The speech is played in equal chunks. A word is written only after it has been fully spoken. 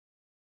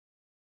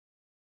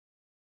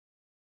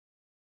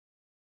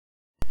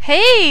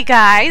Hey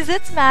guys,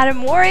 it's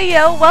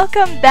MadameWario.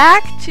 Welcome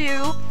back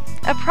to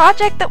a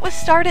project that was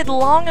started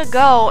long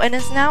ago and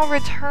is now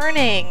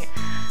returning.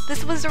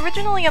 This was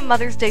originally a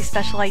Mother's Day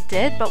special I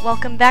did, but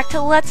welcome back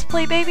to Let's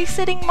Play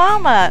Babysitting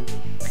Mama.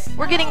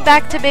 We're getting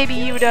back to baby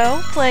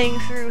Yuto, playing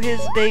through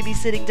his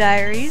babysitting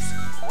diaries.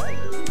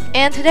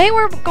 And today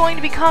we're going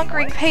to be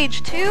conquering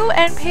page 2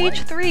 and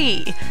page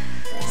 3.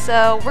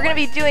 So we're going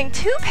to be doing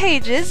 2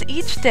 pages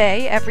each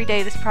day. Every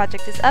day this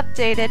project is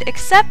updated,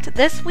 except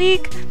this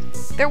week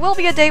there will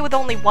be a day with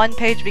only 1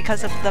 page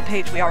because of the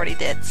page we already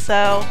did.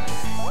 So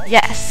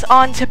yes,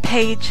 on to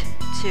page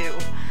 2.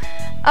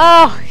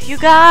 Oh, you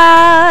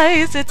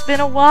guys, it's been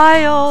a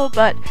while,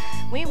 but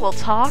we will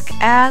talk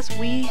as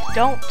we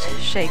don't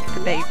shake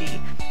the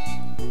baby.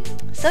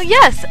 So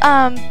yes,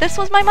 this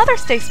was my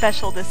Mother's Day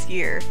special this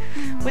year,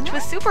 which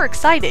was super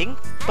exciting,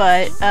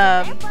 but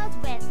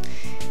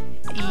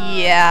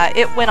yeah,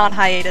 it went on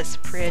hiatus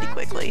pretty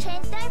quickly.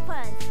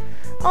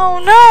 Oh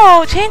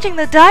no! Changing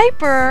the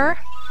diaper!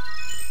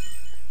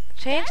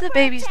 Change the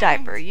baby's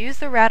diaper. Use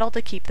the rattle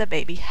to keep the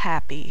baby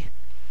happy.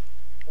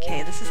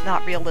 Okay, this is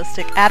not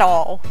realistic at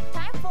all.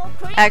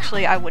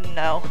 Actually, I wouldn't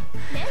know.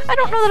 I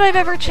don't know that I've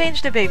ever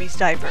changed a baby's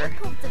diaper.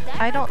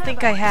 I don't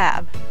think I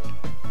have.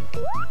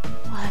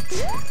 What?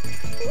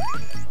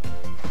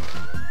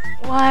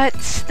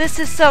 What? This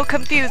is so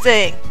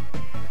confusing!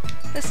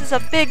 This is a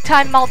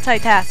big-time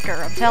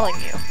multitasker, I'm telling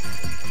you.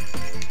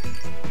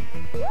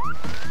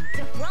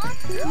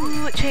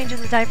 Ooh, it changes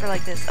the diaper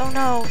like this. Oh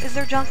no, is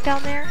there junk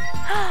down there?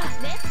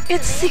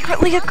 It's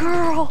secretly a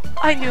girl!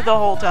 I knew the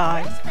whole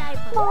time.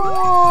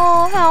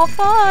 Oh, how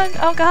fun!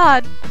 Oh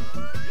god.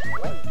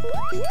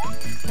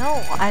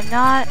 No, I'm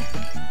not.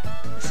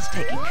 This is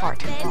taking far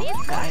too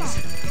long, guys.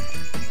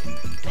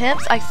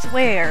 Pimps, I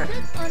swear.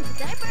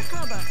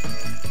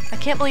 I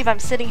can't believe I'm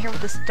sitting here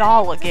with this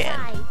doll again.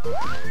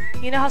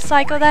 You know how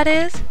psycho that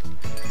is?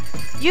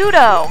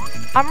 Yuto!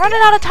 I'm running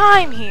out of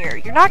time here!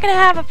 You're not gonna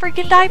have a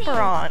freaking diaper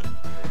on!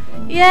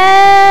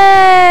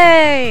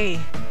 Yay!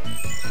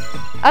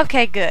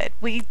 Okay, good.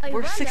 We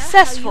were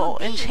successful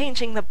in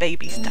changing the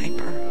baby's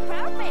diaper.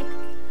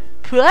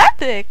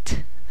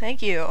 Perfect!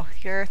 Thank you.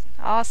 You're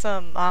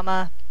awesome,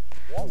 Mama.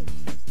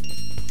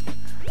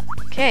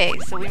 Okay,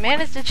 so we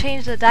managed to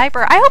change the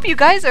diaper. I hope you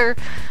guys are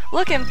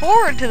looking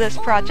forward to this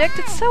project.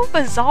 It's so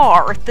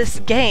bizarre, this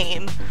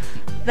game,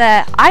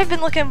 that I've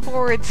been looking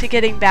forward to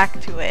getting back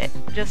to it,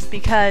 just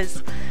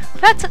because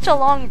we've had such a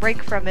long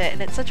break from it,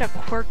 and it's such a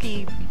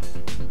quirky,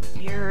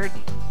 weird,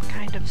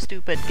 kind of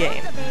stupid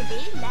game.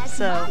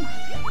 So,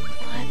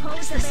 what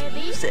is this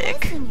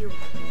music?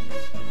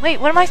 Wait,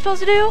 what am I supposed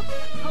to do?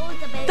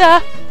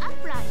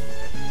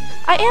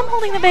 I am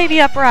holding the baby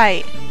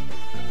upright!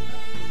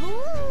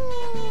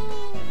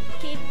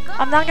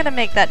 I'm not gonna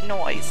make that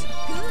noise.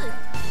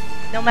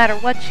 No matter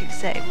what you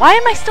say. Why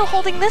am I still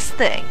holding this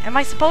thing? Am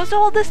I supposed to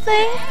hold this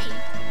thing?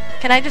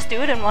 Can I just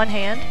do it in one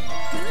hand?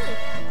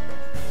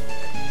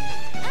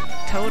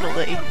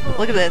 Totally.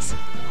 Look at this.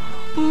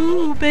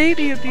 Ooh,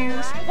 baby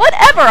abuse.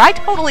 Whatever! I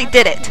totally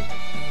did it!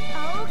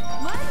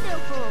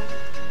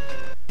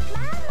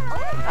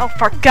 Oh,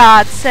 for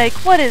God's sake,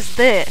 what is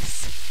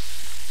this?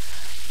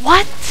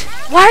 What?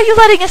 Why are you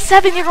letting a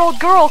 7-year-old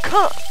girl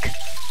cook?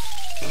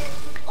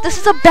 This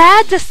is a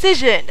bad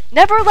decision!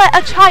 Never let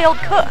a child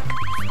cook!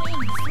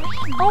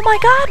 Oh my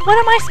god, what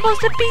am I supposed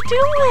to be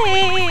doing?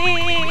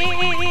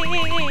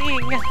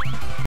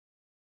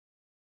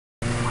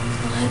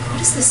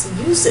 What is this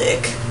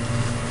music?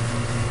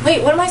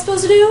 Wait, what am I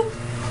supposed to do?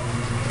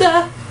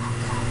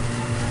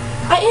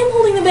 I am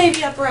holding the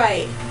baby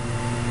upright.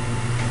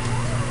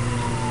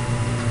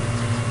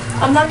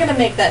 I'm not gonna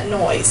make that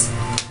noise.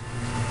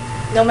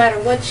 No matter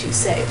what you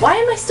say. Why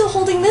am I still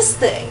holding this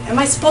thing? Am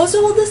I supposed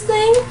to hold this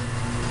thing?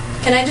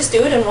 Can I just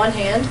do it in one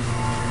hand?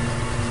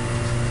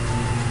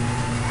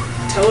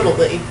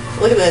 Totally.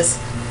 Look at this.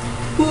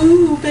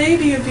 Ooh,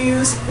 baby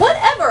abuse.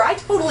 Whatever! I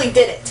totally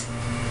did it!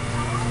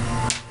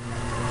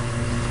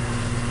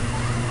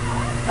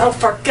 Oh,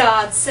 for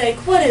God's sake,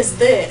 what is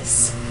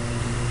this?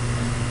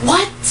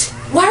 What?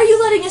 Why are you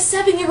letting a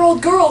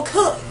 7-year-old girl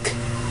cook?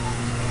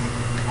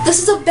 This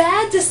is a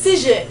bad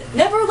decision.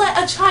 Never let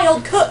a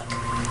child cook.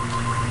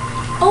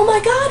 Oh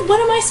my god, what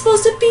am I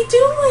supposed to be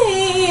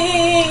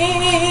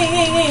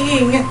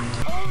doing?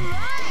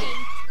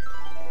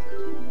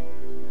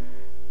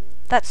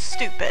 That's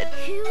stupid.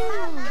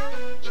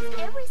 Is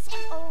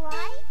everything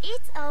alright?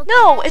 It's okay.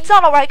 No, it's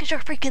not alright because you're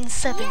freaking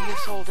 7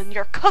 years old and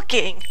you're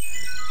cooking.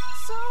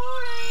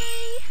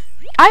 Sorry.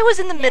 I was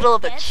in the middle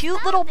of a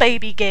cute little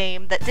baby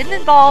game that didn't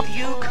involve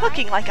you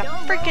cooking like a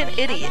freaking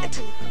idiot.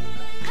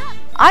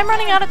 I'm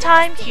running out of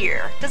time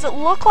here. Does it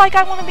look like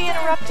I want to be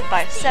interrupted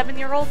by a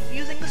 7-year-old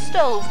using the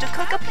stove to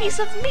cook a piece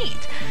of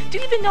meat? Do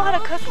you even know how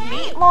to cook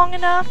meat long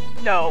enough?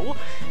 No,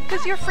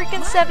 because you're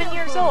freaking 7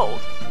 years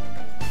old.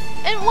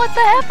 And what the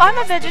F? I'm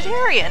a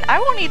vegetarian. I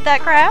won't eat that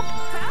crap.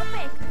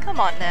 Come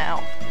on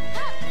now.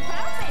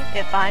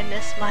 If I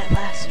miss my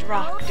last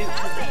rock due to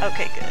the...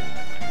 Okay, good.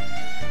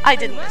 I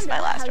didn't miss my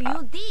last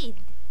rock.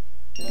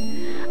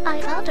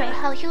 I wonder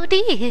how you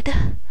did.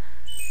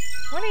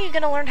 When are you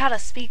gonna learn how to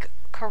speak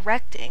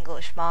correct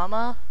English,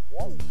 Mama?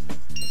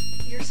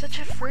 You're such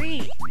a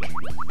freak.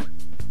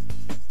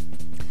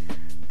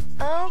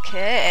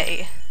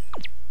 Okay.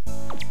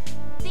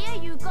 There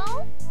you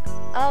go.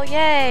 Oh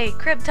yay,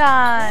 crib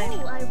time!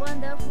 Oh, I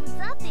wonder who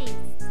that is.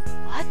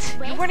 What?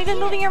 You weren't even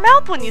moving your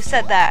mouth when you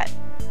said that!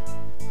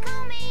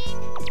 Coming.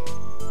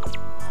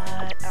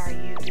 What are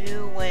you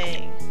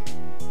doing?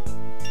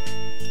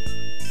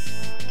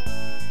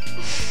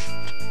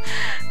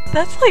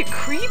 That's like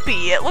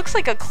creepy. It looks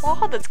like a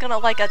claw that's gonna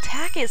like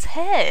attack his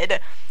head.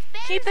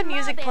 Keep the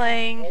music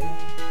playing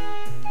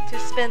to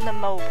spin the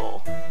mobile.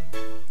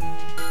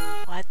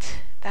 What?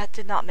 That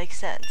did not make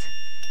sense.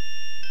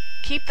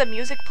 Keep the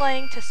music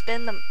playing to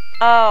spin the...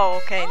 Oh,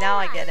 okay, now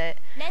I get it.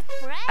 Let's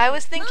play. I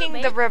was thinking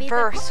the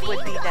reverse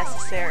would be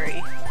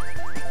necessary.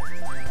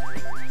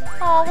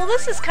 Oh, well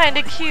this is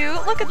kinda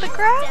cute. Look at the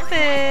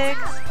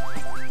graphics.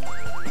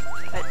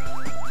 But,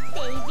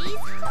 Babies.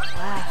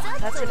 wow,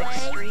 that's an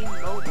extreme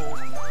mobile.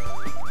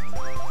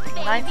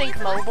 When I think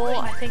mobile,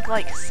 I think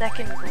like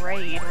 2nd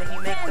grade when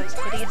you make those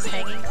hideous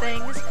hanging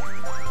things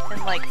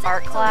in like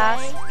art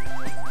class.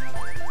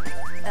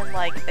 And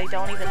like they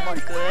don't even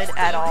look good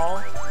at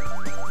all.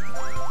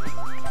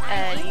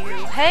 And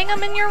you hang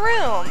them in your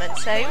room and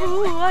say,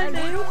 ooh, I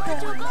made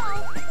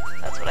that.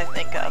 That's what I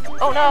think of.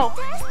 Oh no!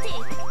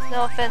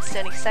 No offense to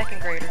any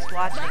 2nd graders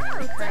watching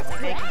who are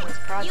currently making those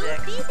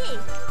projects.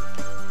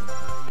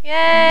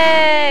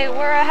 Yay!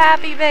 We're a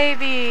happy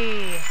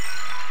baby!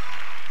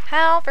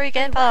 How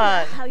freaking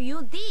fun! How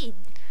you did?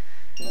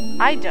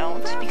 I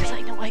don't, because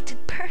I know I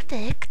did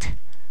perfect.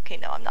 Okay,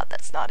 no, I'm not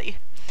that snotty.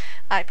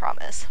 I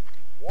promise.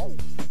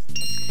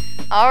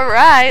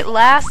 Alright,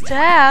 last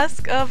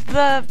task of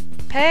the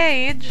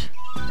page.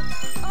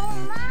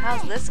 Oh my.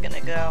 How's this gonna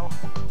go?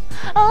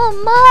 Oh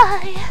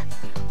my!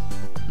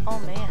 Oh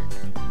man.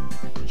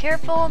 Be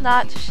careful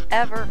not to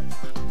ever...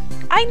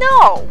 I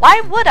know! Why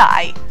would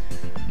I?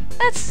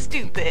 That's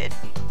stupid.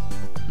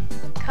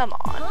 Come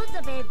on. Hold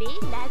the baby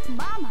like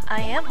mama.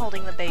 I am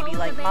holding the baby Hold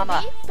like the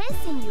mama. baby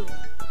facing you.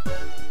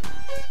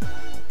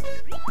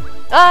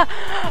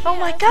 Oh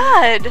my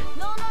god! No,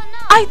 no, no.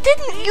 I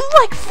didn't! You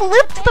like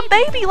flipped the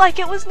baby like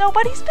it was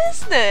nobody's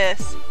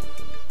business!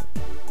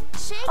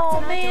 Shake Oh,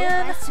 the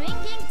man. by swinging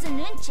the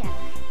nunchuck.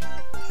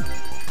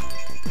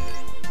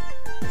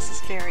 This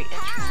is very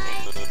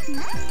interesting.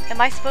 Am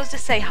I supposed to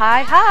say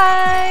hi?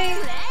 Hi!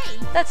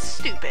 Play. That's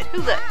stupid.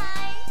 Who the...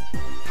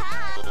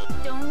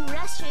 Hi. Don't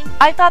rush it.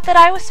 I thought that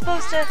I was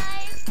supposed to...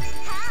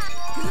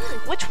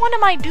 Good. Which one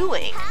am I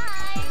doing?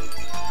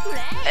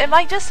 Play. Am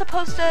I just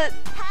supposed to...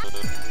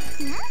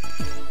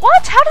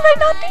 What? How did I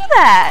not do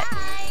that?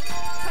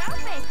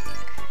 Perfect.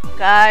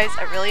 Guys,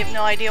 I really have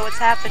no idea what's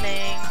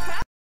happening.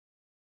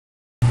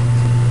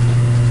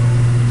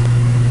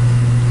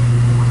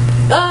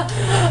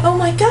 Oh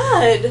my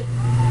god!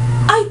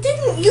 I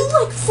didn't! You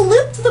like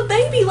flipped the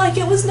baby like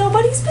it was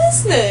nobody's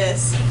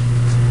business!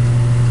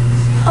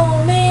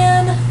 Oh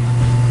man.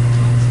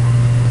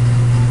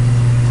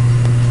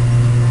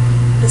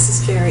 This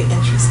is very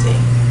interesting.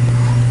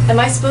 Am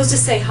I supposed to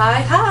say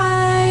hi?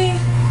 Hi!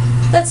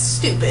 That's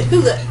stupid.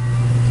 Who the...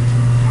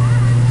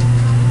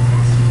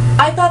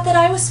 I thought that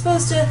I was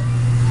supposed to...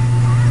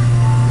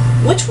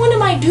 Which one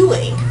am I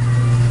doing?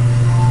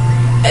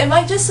 Am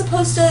I just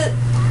supposed to...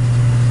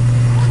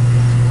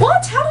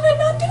 What? How did I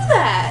not do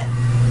that?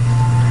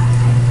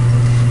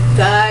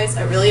 Guys,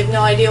 I really have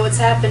no idea what's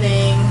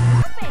happening.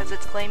 Because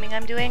it's claiming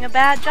I'm doing a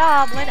bad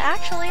job when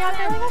actually I'm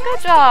doing a good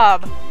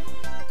job.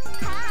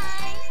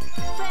 Hi.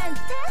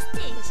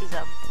 Fantastic. This is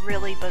a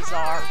really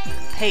bizarre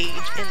page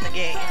in the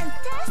game.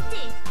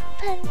 Fantastic.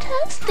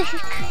 Fantastic.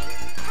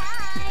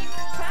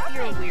 Hi.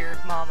 You're Perfect. weird,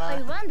 I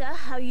Mama. wonder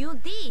how you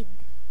did.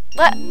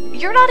 But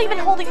you're not even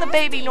holding the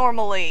baby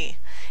normally.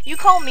 You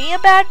call me a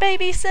bad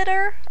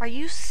babysitter? Are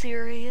you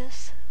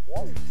serious?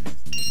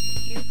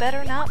 You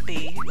better not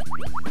be.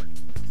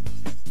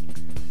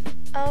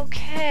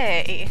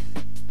 Okay.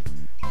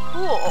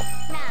 Cool.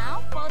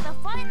 Now for the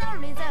final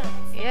results.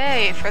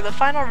 Yay, for the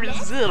final Let's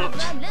result.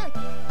 have a look.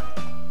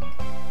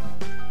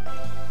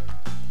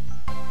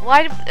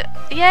 Why?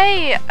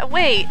 Yay!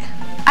 Wait,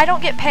 I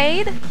don't get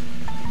paid?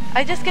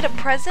 I just get a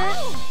present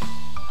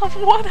of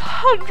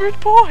 100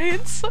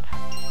 points.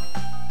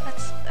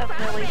 That's a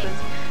really good.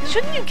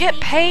 Shouldn't you get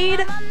paid?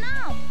 Mama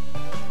now.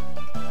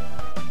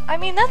 I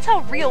mean, that's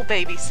how real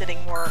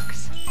babysitting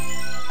works.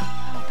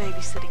 Oh,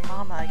 babysitting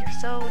mama, you're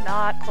so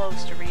not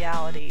close to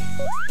reality.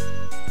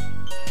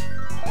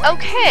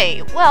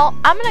 Okay, well,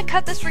 I'm gonna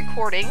cut this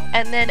recording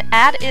and then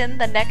add in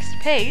the next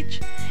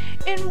page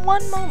in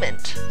one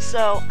moment.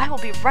 So, I will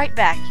be right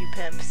back, you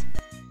pimps.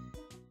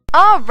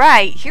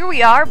 Alright, here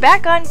we are,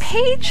 back on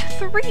page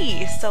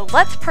 3. So,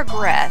 let's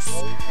progress.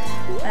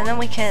 And then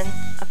we can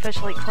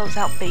officially close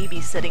out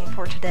babysitting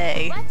for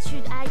today. What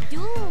should I do?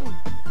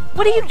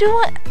 What are you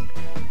doing?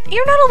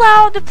 You're not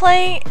allowed to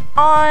play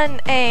on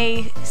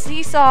a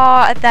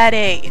seesaw at that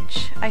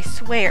age. I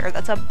swear,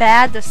 that's a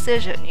bad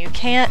decision. You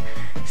can't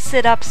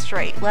sit up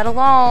straight, let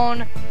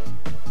alone,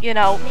 you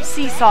know, Let's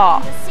seesaw.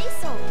 play on the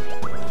seesaw.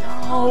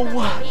 No. The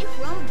baby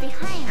from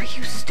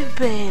you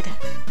stupid?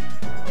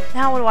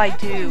 Now what do I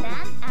do?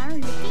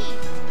 And repeat.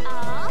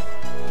 Up,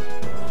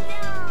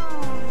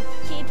 down.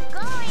 Keep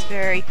going. It's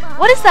very...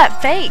 What is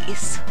that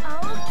face?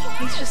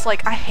 Okay. He's just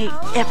like, I hate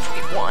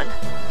everyone.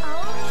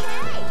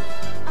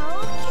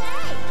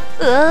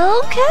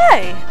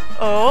 Okay.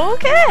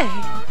 Okay.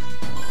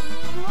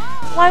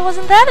 Why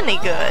wasn't that any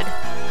good?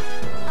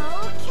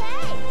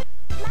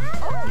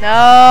 Okay.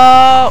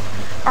 No!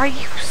 Are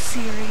you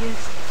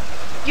serious?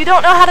 You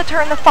don't know how to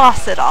turn the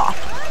faucet off.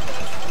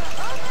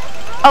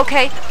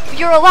 Okay,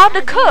 you're allowed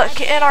to cook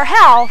in our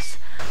house,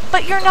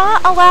 but you're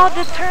not allowed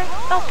to turn...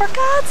 Oh, for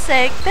God's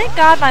sake, thank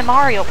God my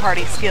Mario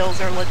Party skills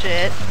are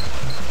legit.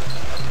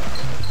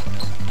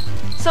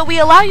 So we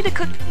allow you to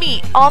cook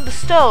meat on the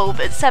stove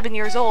at 7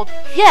 years old,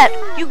 yet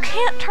you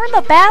can't turn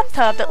the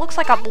bathtub that looks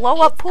like a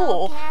blow-up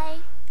pool.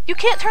 You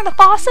can't turn the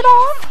faucet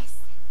off?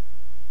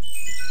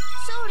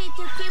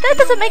 That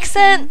doesn't make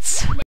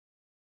sense.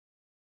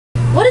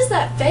 What is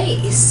that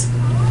face?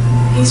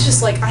 He's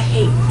just like, I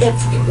hate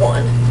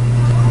everyone.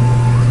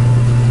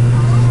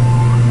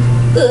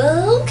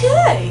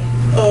 Okay.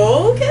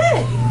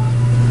 Okay.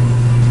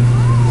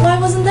 Why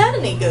wasn't that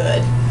any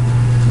good?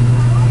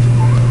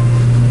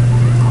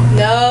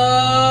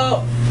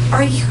 No.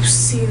 Are you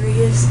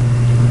serious?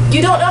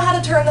 You don't know how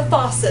to turn the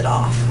faucet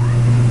off.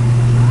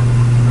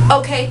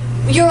 Okay,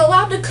 you're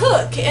allowed to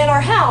cook in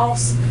our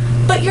house,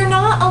 but you're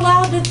not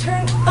allowed to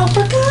turn... Oh,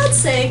 for God's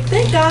sake,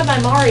 thank God my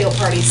Mario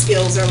Party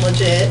skills are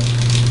legit.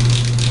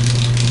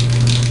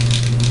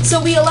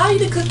 So we allow you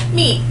to cook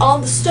meat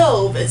on the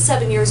stove at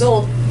 7 years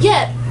old,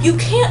 yet you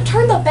can't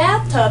turn the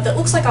bathtub that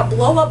looks like a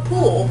blow-up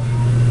pool.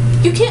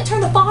 You can't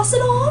turn the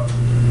faucet off?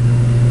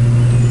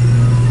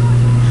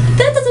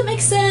 That doesn't make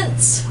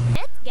sense.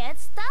 Let's get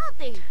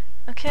started.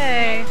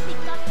 Okay. Pick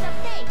up the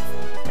pace.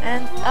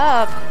 And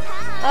up.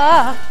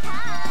 Hi.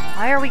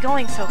 Why are we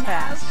going so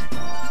fast?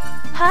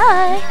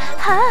 Hi.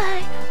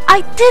 Hi.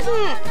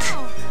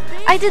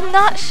 I did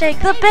not shake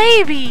the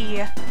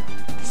baby.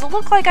 Does it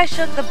look like I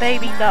shook the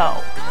baby?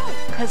 No.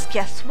 Because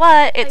guess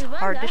what? It's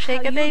hard to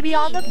shake a baby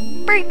on the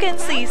freaking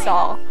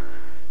seesaw.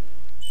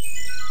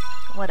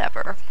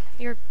 Whatever.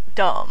 You're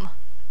dumb.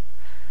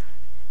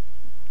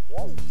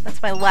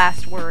 That's my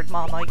last word,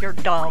 Mama. You're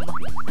dumb.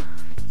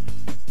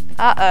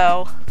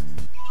 Uh-oh.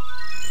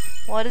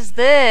 What is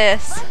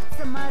this? What's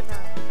the matter?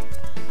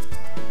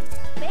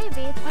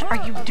 Baby, What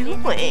are you throw a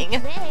doing?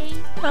 big way.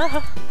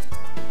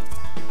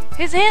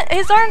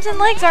 His arms and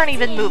legs aren't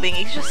even moving.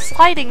 He's just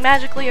sliding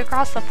magically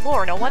across the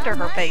floor. No wonder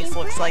her face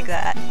looks like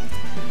that.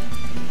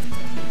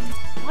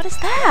 What is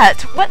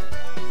that? What?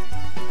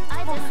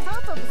 I just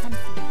thought of something.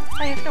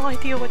 I have no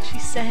idea what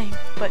she's saying,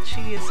 but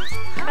she is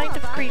kind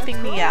of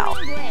creeping me out.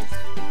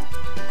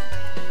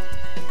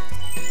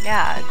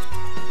 Yeah,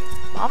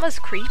 Mama's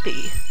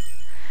creepy.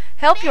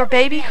 Help your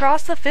baby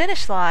cross the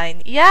finish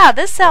line. Yeah,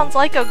 this sounds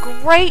like a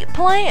great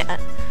plan.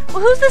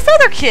 Well, who's this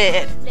other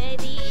kid?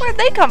 Ready? Where'd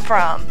they come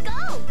from? Go!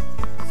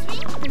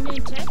 Swing the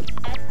nunchuck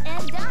up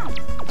and down.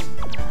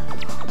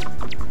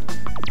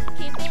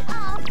 Keep it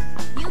up.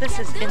 You This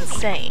can is do it.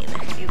 insane,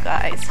 you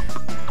guys.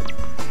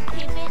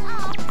 Keep it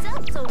up.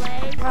 That's the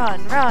way.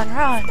 Run, run,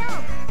 run.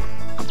 Stop.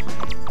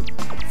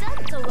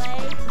 That's the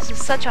way. This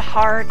is such a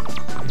hard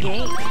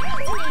game.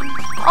 Amazing.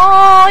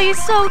 Oh,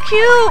 he's so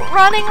cute!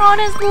 Running on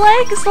his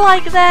legs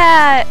like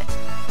that!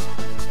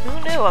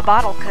 Who knew a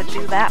bottle could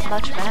do that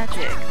much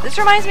magic? This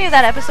reminds me of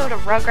that episode of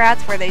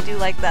Rugrats where they do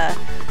like the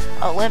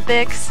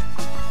Olympics.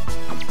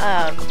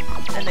 And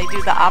they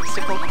do the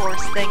obstacle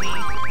course thingy.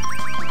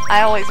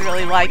 I always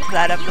really liked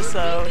that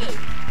episode.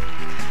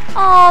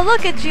 Oh,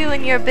 look at you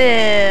in your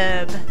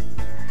bib!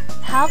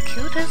 How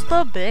cute is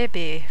the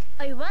baby?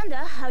 I wonder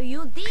how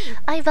you did.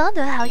 I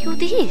wonder how you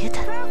did.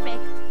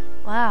 Perfect.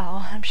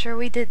 Wow, I'm sure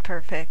we did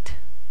perfect.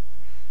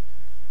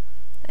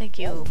 Thank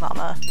you,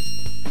 Mama.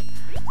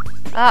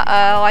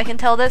 Uh-oh, I can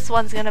tell this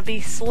one's gonna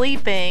be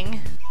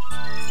sleeping.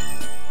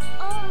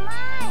 Oh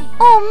my.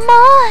 Oh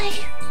my!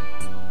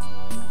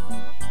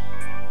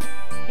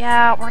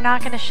 Yeah, we're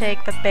not gonna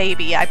shake the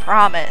baby, I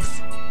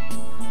promise.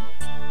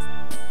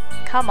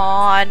 Come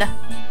on.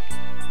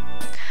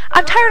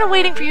 I'm tired of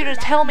waiting for you to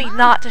tell me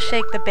not to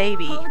shake the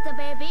baby. Hold the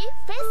baby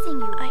facing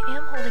you. I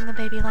am holding the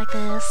baby like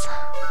this.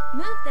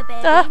 Move the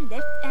baby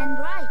left and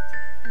right.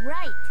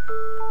 Right.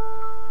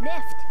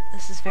 Left.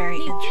 This is very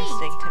Repeat.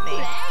 interesting to me.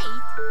 Great.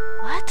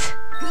 What?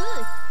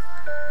 Good.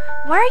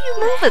 Why are you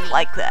moving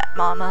like that,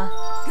 Mama?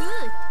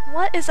 Good.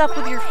 What is up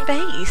with your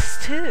face,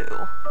 too?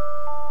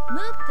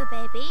 Move the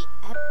baby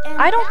up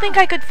and I don't down. think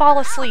I could fall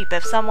asleep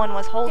if someone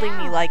was holding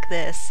me like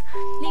this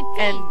Repeat.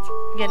 and,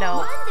 you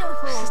know,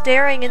 Wonderful.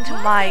 staring into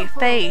my Wonderful.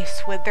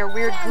 face with their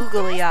weird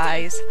googly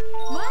eyes.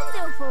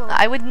 Wonderful.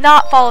 I would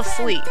not fall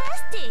asleep.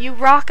 Fantastic. You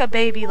rock a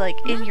baby like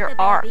in Move your the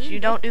arms. baby You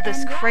don't do left this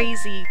and right.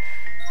 crazy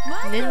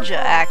ninja Wonderful.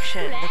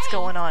 action that's Great.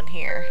 going on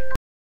here.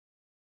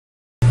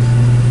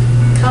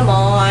 Come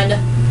on.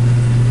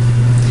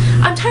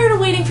 I'm tired of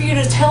waiting for you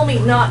to tell me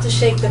not to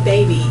shake the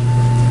baby.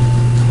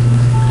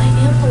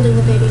 I am holding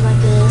the baby like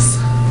this.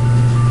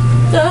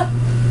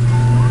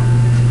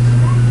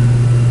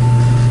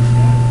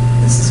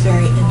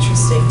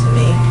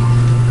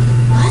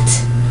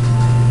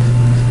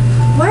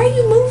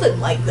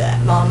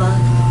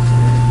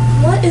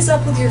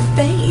 your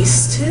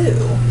face, too.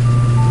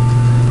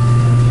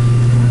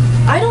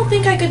 I don't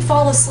think I could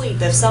fall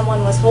asleep if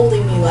someone was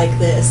holding me like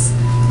this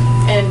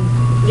and,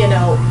 you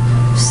know,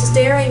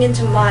 staring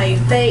into my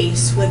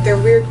face with their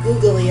weird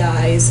googly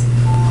eyes.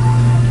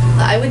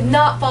 I would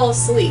not fall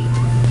asleep.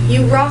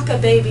 You rock a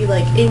baby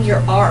like in your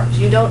arms.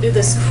 You don't do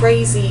this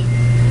crazy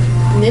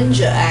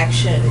ninja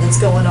action that's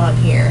going on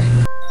here.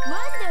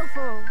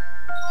 Wonderful.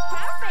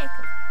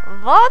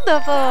 Perfect.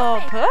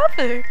 Wonderful.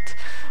 Perfect.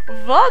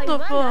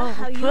 Wonderful.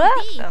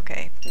 Perfect.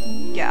 Okay.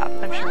 Yeah,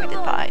 I'm sure we did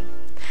fine.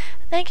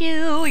 Thank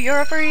you. You're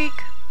a freak.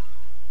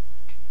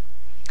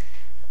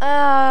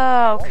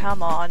 Oh,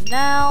 come on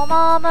now,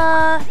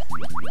 Mama.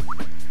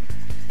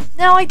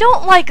 Now, I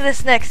don't like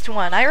this next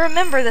one. I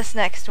remember this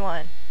next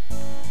one.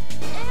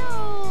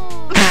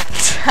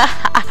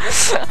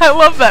 I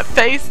love that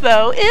face,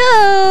 though.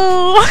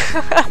 Ew!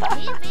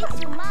 Give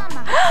it to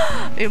Mama.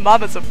 Hey,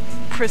 Mama's a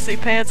prissy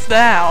pants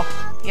now.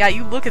 Yeah,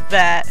 you look at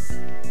that.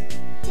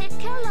 Take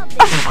care of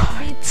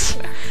this.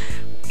 What?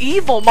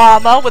 Evil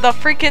Mama with a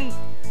freaking...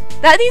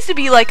 That needs to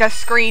be like a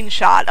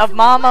screenshot of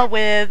Mama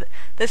with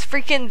this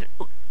freaking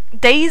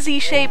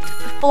daisy-shaped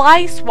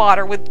fly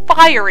swatter with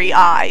fiery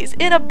eyes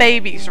in a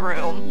baby's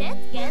room.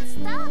 Let's get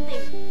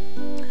started.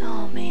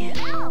 Oh, man.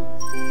 Now.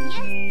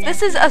 Yes,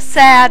 This is a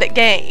sad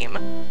game.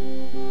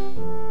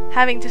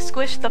 Having to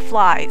squish the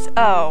flies.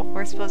 Oh,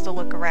 we're supposed to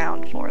look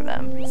around for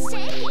them.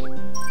 shake it.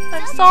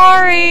 I'm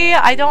sorry.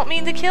 I don't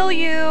mean to kill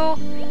you.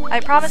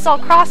 I promise I'll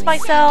cross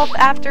myself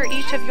after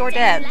each of your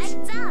deaths.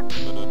 Like that.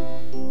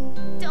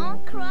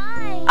 Don't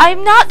cry.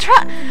 I'm not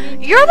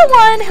trying. You're the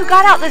one who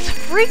got out this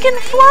freaking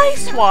fly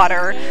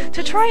swatter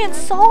to try and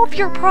solve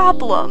your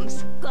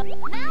problems. Go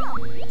now.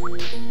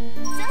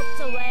 That's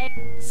the way.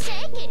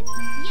 Shake it.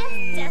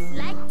 Yes, just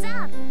like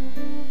that.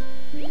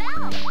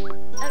 Now,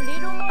 a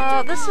little more.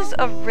 Oh, this is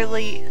a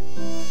really...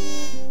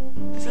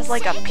 This is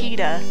like a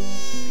PETA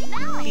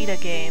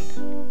game.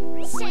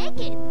 Shake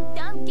it.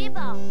 Don't give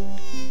up.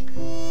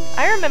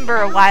 I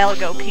remember a while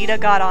ago PETA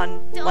got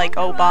on, like,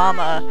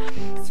 Obama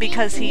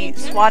because he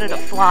swatted a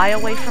fly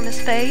away from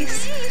his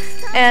face.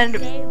 And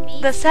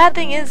the sad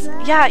thing is,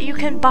 yeah, you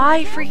can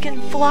buy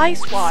freaking fly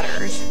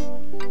swatters.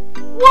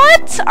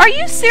 What? Are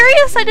you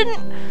serious? I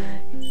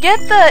didn't get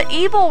the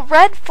evil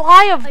red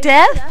fly of I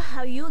death? wonder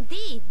how you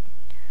did.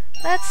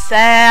 That's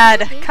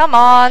sad. Come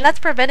on, that's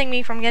preventing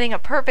me from getting a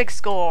perfect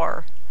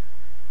score.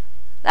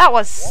 That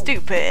was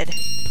stupid.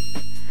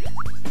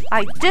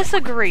 I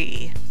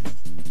disagree.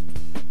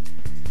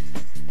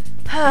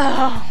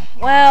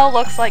 Well,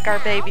 looks like our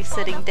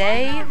babysitting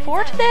day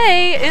for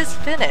today is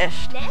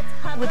finished Let's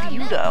have with a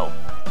look. Yuto.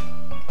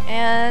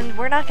 And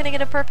we're not going to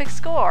get a perfect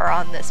score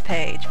on this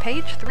page.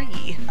 Page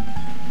 3.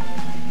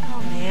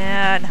 Oh,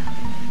 man.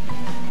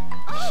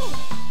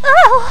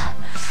 Oh!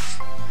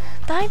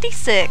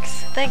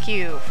 96. Thank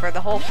you for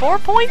the whole 4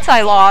 points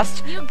I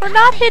lost for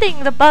not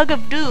hitting the bug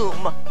of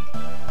doom.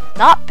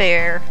 Not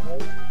fair.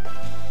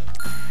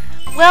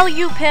 Well,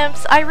 you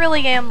pimps, I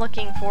really am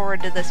looking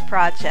forward to this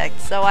project,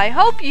 so I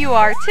hope you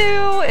are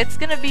too. It's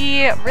gonna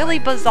be really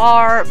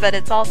bizarre, but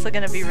it's also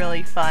gonna be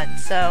really fun.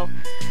 So,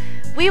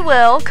 we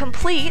will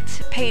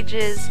complete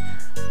pages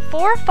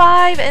 4,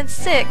 5, and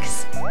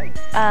 6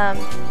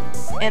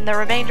 in the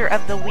remainder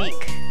of the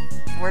week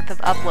worth of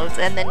uploads,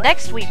 and then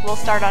next week we'll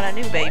start on a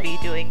new baby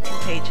doing 2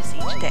 pages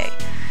each day.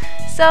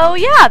 So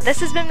yeah,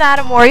 this has been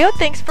MadameWario.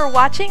 Thanks for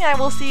watching. I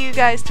will see you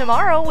guys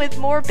tomorrow with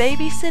more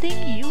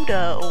Babysitting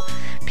Yuto.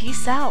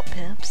 Peace out,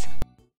 pimps.